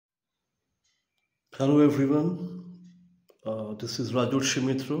Hello everyone, this is Rajurshi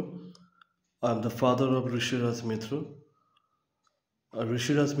Mitro. I'm the father of Rishiraj Mitro.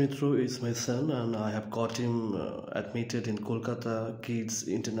 Rishiraj Mitro is my son and I have got him admitted in KOLKATA Kids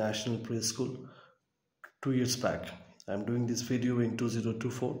International Preschool 2 years back. I'm doing this video in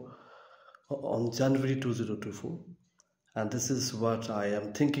 2024, on January 2024, and this is what I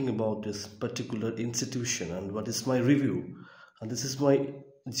am thinking about this particular institution and what is my review. And this is my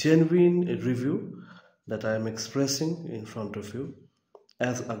genuine review that I am expressing in front of you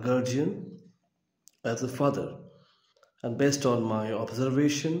as a guardian, as a father, and based on my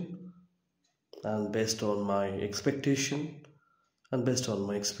observation, and based on my expectation, and based on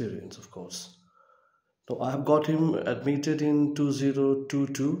my experience, of course. So I have got him admitted in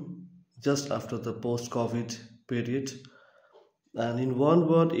 2022, just after the post-COVID period. And in one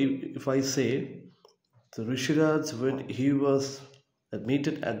word, if I say, the Rishiraj, when he was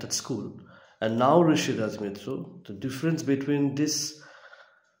admitted at that school, and now Rishiraj Mitro, the difference between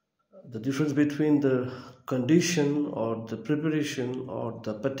the condition or the preparation or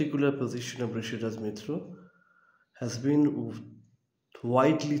the particular position of Rishiraj Mitro has been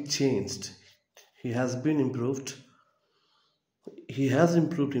widely changed. He has been improved. He has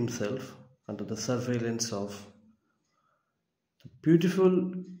improved himself under the surveillance of the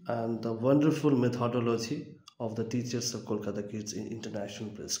beautiful and the wonderful methodology of the teachers of KOLKATA Kids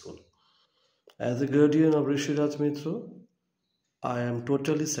International Preschool. As a guardian of Rishiraj Mitro, I am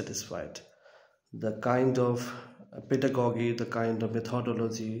totally satisfied. The kind of pedagogy, the kind of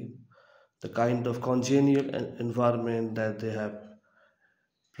methodology, the kind of congenial environment that they have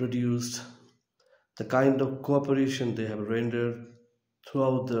produced, the kind of cooperation they have rendered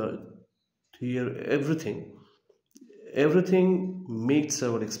throughout the year, everything meets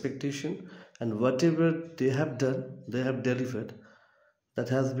our expectation, and whatever they have done, they have delivered, that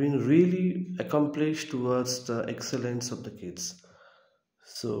has been really accomplished towards the excellence of the kids.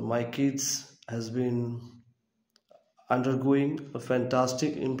 So my kids has been undergoing a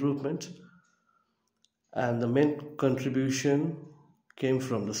fantastic improvement, and the main contribution came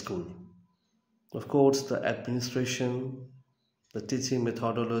from the school. Of course, the administration, the teaching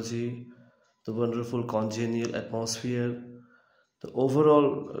methodology, the wonderful congenial atmosphere, the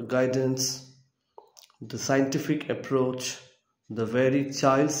overall guidance, the scientific approach, the very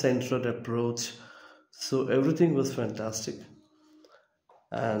child-centered approach. So everything was fantastic.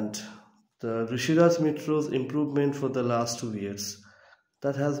 And the Rishiraj Mitro's improvement for the last 2 years,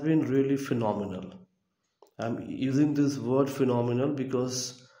 that has been really phenomenal. I'm using this word phenomenal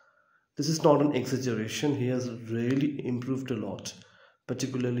because this is not an exaggeration. He has really improved a lot,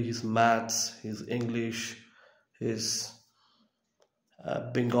 particularly his maths, his English, his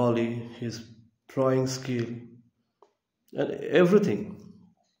Bengali, his drawing skill, and everything.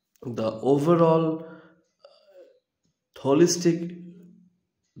 The overall holistic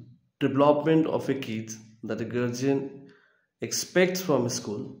development of a kid that a guardian expects from a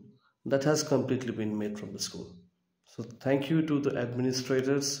school, that has completely been made from the school. So thank you to the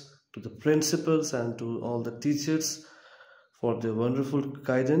administrators, to the principals, and to all the teachers for their wonderful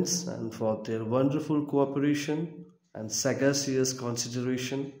guidance and for their wonderful cooperation and sagacious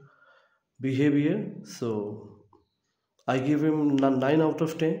consideration behavior. So I give him 9 out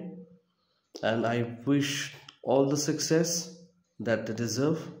of 10, and I wish all the success that they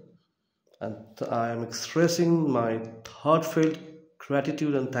deserve, and I am expressing my heartfelt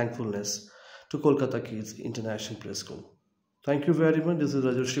gratitude and thankfulness to KOLKATA Kids International Preschool. Thank you very much. This is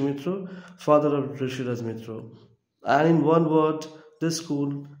Rajurshi Mitro, father of Rishiraj Mitro. And in one word, this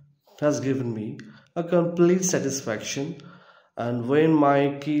school has given me a complete satisfaction. And when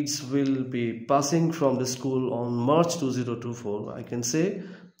my kids will be passing from the school on March 2024, I can say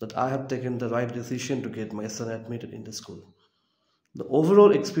that I have taken the right decision to get my son admitted in the school. The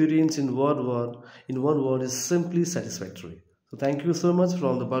overall experience in one word is simply satisfactory. So thank you so much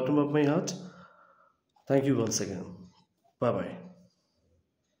from the bottom of my heart. Thank you once again. Bye bye.